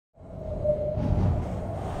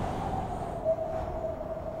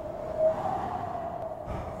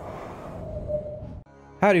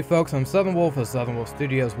Howdy folks, I'm Southern Wolf of Southern Wolf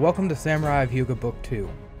Studios. Welcome to Samurai of Hyuga Book 2.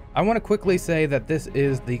 I want to quickly say that this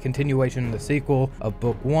is the continuation and the sequel of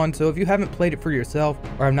Book 1, so if you haven't played it for yourself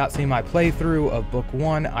or have not seen my playthrough of Book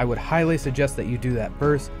 1, I would highly suggest that you do that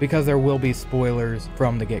first, because there will be spoilers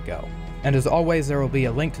from the get-go. And as always, there will be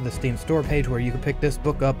a link to the Steam store page where you can pick this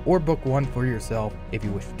book up or Book 1 for yourself if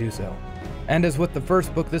you wish to do so. And as with the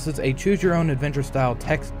first book, this is a choose-your-own-adventure style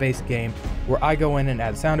text-based game where I go in and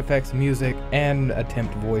add sound effects, music, and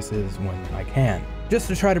attempt voices when I can, just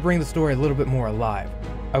to try to bring the story a little bit more alive.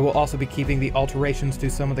 I will also be keeping the alterations to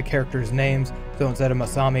some of the characters' names, so instead of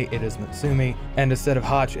Masami, it is Matsumi, and instead of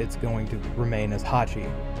Hach, it's going to remain as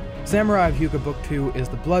Hachi. Samurai of Hyuga Book 2 is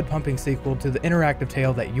the blood-pumping sequel to the interactive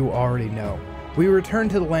tale that you already know. We return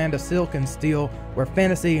to the land of silk and steel, where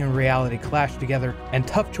fantasy and reality clash together, and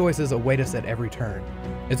tough choices await us at every turn.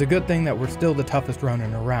 It's a good thing that we're still the toughest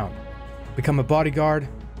ronin around. Become a bodyguard,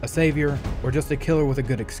 a savior, or just a killer with a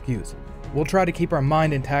good excuse. We'll try to keep our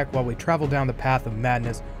mind intact while we travel down the path of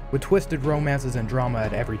madness, with twisted romances and drama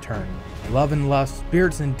at every turn. Love and lust,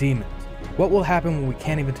 spirits and demons. What will happen when we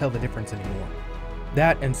can't even tell the difference anymore?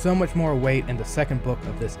 That and so much more await in the second book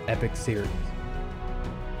of this epic series.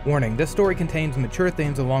 Warning, this story contains mature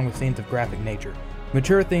themes along with scenes of graphic nature.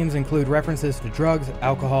 Mature themes include references to drugs,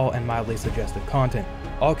 alcohol, and mildly suggestive content.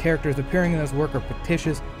 All characters appearing in this work are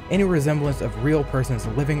fictitious. Any resemblance of real persons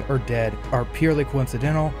living or dead are purely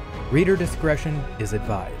coincidental. Reader discretion is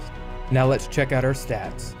advised. Now let's check out our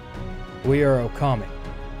stats. We are Okami.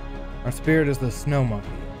 Our spirit is the snow monkey.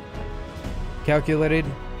 Calculated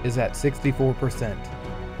is at 64%.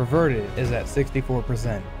 Perverted is at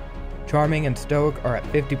 64%. Charming and stoic are at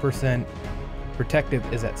 50%. Protective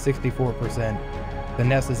is at 64%.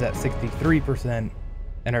 Finesse is at 63%.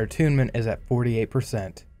 And our attunement is at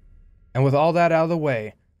 48%. And with all that out of the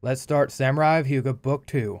way, let's start Samurai of Hyuga Book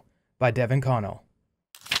 2 by Devin Connell.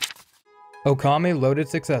 Okami loaded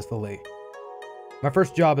successfully. My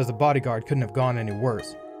first job as a bodyguard couldn't have gone any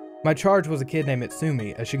worse. My charge was a kid named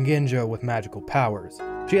Itsumi, a Shingenjo with magical powers.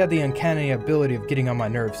 She had the uncanny ability of getting on my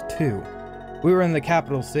nerves too. We were in the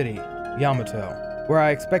capital city, Yamato, where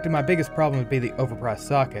I expected my biggest problem to be the overpriced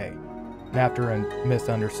sake. And after a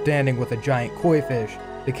misunderstanding with a giant koi fish,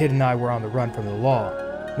 the kid and I were on the run from the law.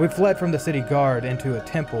 We fled from the city guard into a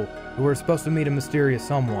temple where we were supposed to meet a mysterious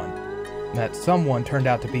someone. That someone turned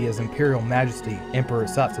out to be His Imperial Majesty, Emperor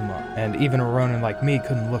Satsuma, and even a ronin like me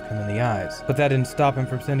couldn't look him in the eyes. But that didn't stop him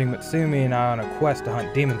from sending Matsumi and I on a quest to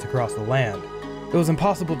hunt demons across the land. It was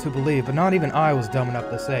impossible to believe, but not even I was dumb enough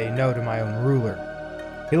to say no to my own ruler.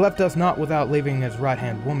 He left us not without leaving his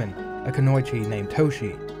right-hand woman, a kunoichi named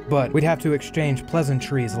Toshi, but we'd have to exchange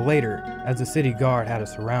pleasantries later, as the city guard had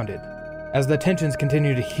us surrounded. As the tensions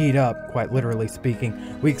continued to heat up, quite literally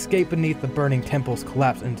speaking, we escaped beneath the burning temple's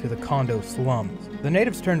collapse into the condo slums. The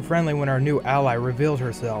natives turned friendly when our new ally revealed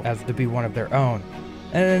herself as to be one of their own.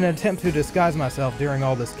 And in an attempt to disguise myself during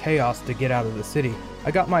all this chaos to get out of the city,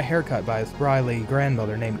 I got my hair cut by a spryly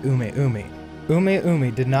grandmother named Umi Umi. Umi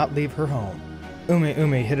Umi did not leave her home. Umi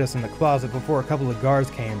Umi hid us in the closet before a couple of guards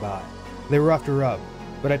came by. They roughed her up,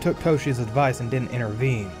 but I took Toshi's advice and didn't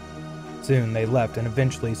intervene. Soon they left, and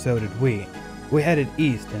eventually so did we. We headed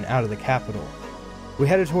east and out of the capital. We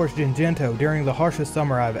headed towards Jinjinto during the harshest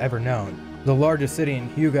summer I've ever known. The largest city in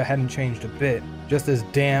Hyuga hadn't changed a bit, just as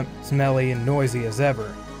damp, smelly, and noisy as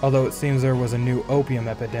ever, although it seems there was a new opium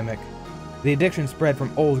epidemic. The addiction spread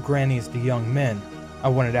from old grannies to young men. I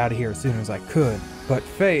wanted out of here as soon as I could, but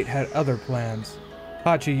fate had other plans.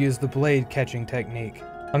 Hachi used the blade catching technique.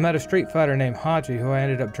 I met a street fighter named Hachi who I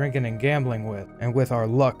ended up drinking and gambling with, and with our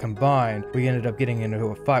luck combined, we ended up getting into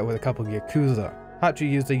a fight with a couple of Yakuza. Hachi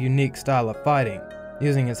used a unique style of fighting,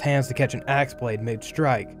 using his hands to catch an axe blade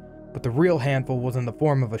mid-strike, but the real handful was in the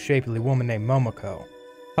form of a shapely woman named Momoko.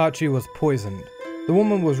 Hachi was poisoned. The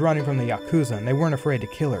woman was running from the Yakuza and they weren't afraid to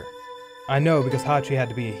kill her. I know because Hachi had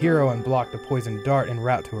to be a hero and block the poisoned dart en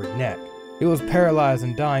route to her neck. He was paralyzed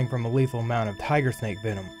and dying from a lethal amount of tiger snake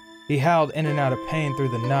venom. He howled in and out of pain through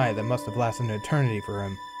the night that must have lasted an eternity for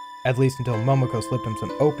him, at least until Momoko slipped him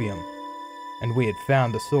some opium, and we had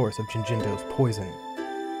found the source of Jinjinto's poison.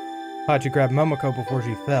 Hachi grabbed Momoko before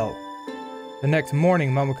she fell. The next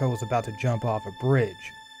morning, Momoko was about to jump off a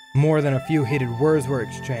bridge. More than a few heated words were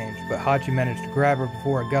exchanged, but Hachi managed to grab her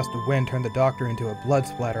before a gust of wind turned the doctor into a blood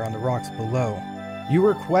splatter on the rocks below. You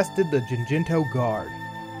requested the Jinjinto Guard.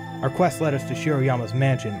 Our quest led us to Shiroyama's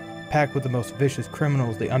mansion, packed with the most vicious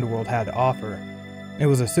criminals the underworld had to offer. It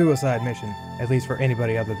was a suicide mission, at least for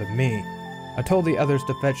anybody other than me. I told the others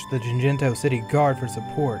to fetch the Jinjinto City Guard for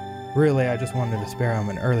support. Really, I just wanted to spare him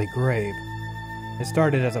an early grave. It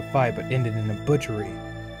started as a fight but ended in a butchery.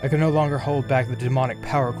 I could no longer hold back the demonic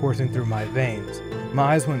power coursing through my veins.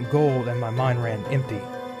 My eyes went gold and my mind ran empty.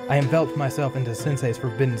 I enveloped myself into Sensei's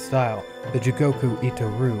forbidden style, the Jigoku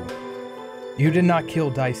Ito-Ru. You did not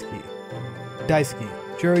kill Daisuke.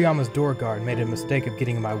 Daisuke, Shiroyama's door guard, made a mistake of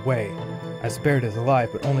getting in my way. I spared his life,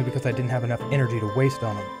 but only because I didn't have enough energy to waste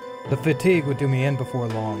on him. The fatigue would do me in before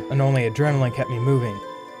long, and only adrenaline kept me moving.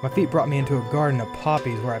 My feet brought me into a garden of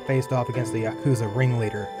poppies where I faced off against the Yakuza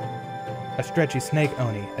ringleader. A stretchy snake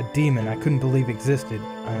oni, a demon I couldn't believe existed,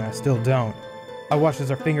 and I still don't. I watched as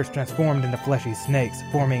her fingers transformed into fleshy snakes,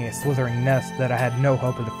 forming a slithering nest that I had no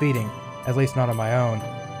hope of defeating, at least not on my own.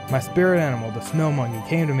 My spirit animal, the snow monkey,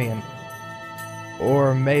 came to me and...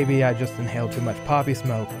 Or maybe I just inhaled too much poppy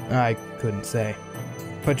smoke, I couldn't say.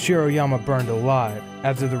 But Shiroyama burned alive,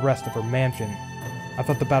 as did the rest of her mansion. I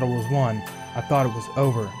thought the battle was won. I thought it was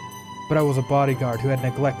over. But I was a bodyguard who had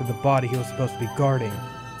neglected the body he was supposed to be guarding.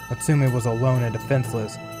 Natsumi was alone and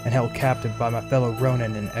defenseless, and held captive by my fellow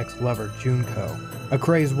ronin and ex-lover Junko. A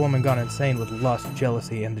crazed woman gone insane with lust,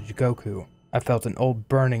 jealousy, and the Jigoku. I felt an old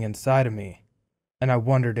burning inside of me, and I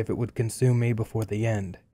wondered if it would consume me before the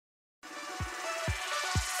end.